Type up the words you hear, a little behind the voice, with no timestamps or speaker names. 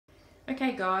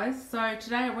Okay guys, so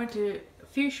today I went to a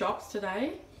few shops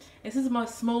today. This is my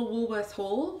small Woolworths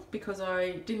haul because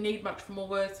I didn't need much from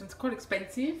Woolworths and it's quite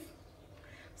expensive.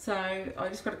 So I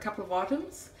just got a couple of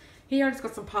items. Here I just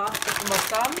got some pasta for my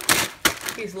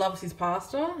son. He loves his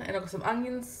pasta. And I got some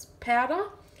onions powder.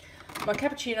 My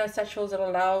cappuccino sachets that I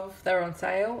love, they're on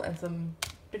sale, and some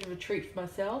bit of a treat for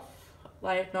myself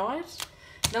late at night.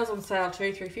 And that was on sale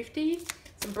too, $3.50.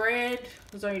 Some bread,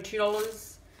 it was only $2.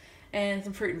 And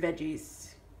some fruit and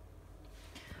veggies.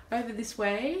 Over this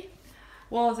way,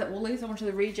 while I was at Woolies, I went to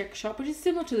the Reject shop, which is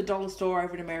similar to the dollar store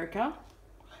over in America,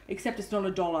 except it's not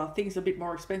 $1. Things are a bit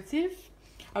more expensive.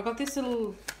 I got this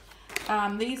little,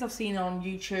 these I've seen on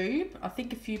YouTube. I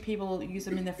think a few people use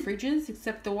them in their fridges,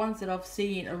 except the ones that I've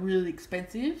seen are really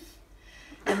expensive.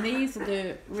 And these are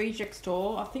the Reject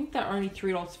store. I think they're only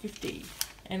 $3.50.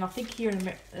 And I think here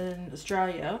in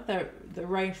Australia, they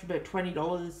range from about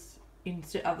 $20 in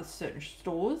other certain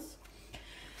stores.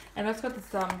 And I've got this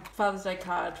Father's Day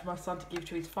card for my son to give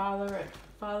to his father at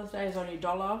Father's Day. Is only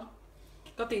 $1.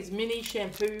 Got these mini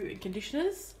shampoo and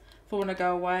conditioners for when I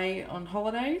go away on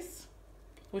holidays,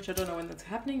 which I don't know when that's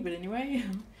happening, but anyway.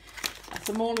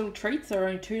 Some more little treats are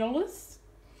only $2.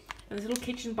 And this little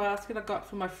kitchen basket I got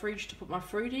for my fridge to put my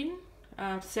fruit in,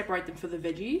 to separate them for the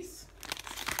veggies.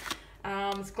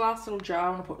 This glass little jar I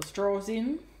want to put the straws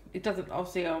in. It doesn't,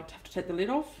 obviously I'll have to take the lid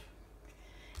off.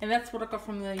 And that's what I got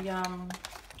from the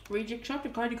Reject shop.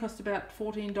 It only cost about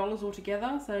 $14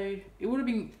 altogether, so it would have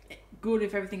been good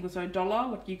if everything was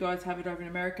 $1 like you guys have it over in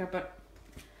America, but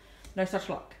no such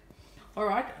luck.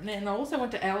 Alright, and then I also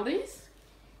went to Aldi's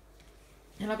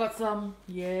and I got some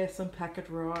packet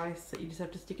rice that you just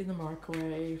have to stick in the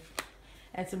microwave,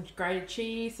 and some grated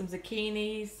cheese, some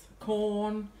zucchinis,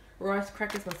 corn, rice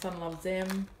crackers, my son loves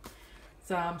them,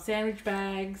 some sandwich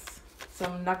bags,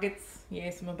 some nuggets,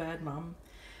 yes, I'm a bad mum.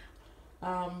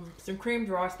 Some creamed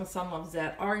rice, my son loves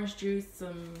that, orange juice,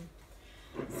 some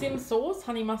Sim sauce,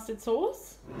 honey mustard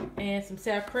sauce, and some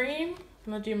sour cream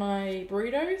when I do my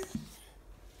burritos,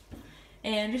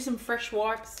 and just some fresh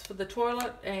wipes for the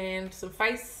toilet, and some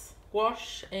face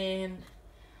wash, and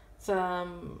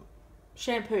some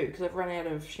shampoo because I've run out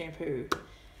of shampoo.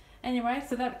 Anyway,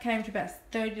 so that came to about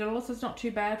 $30, so it's not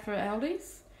too bad for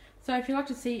Aldi's. So if you'd like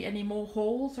to see any more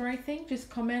hauls or anything,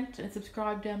 just comment and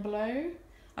subscribe down below.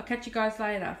 I'll catch you guys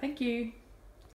later. Thank you.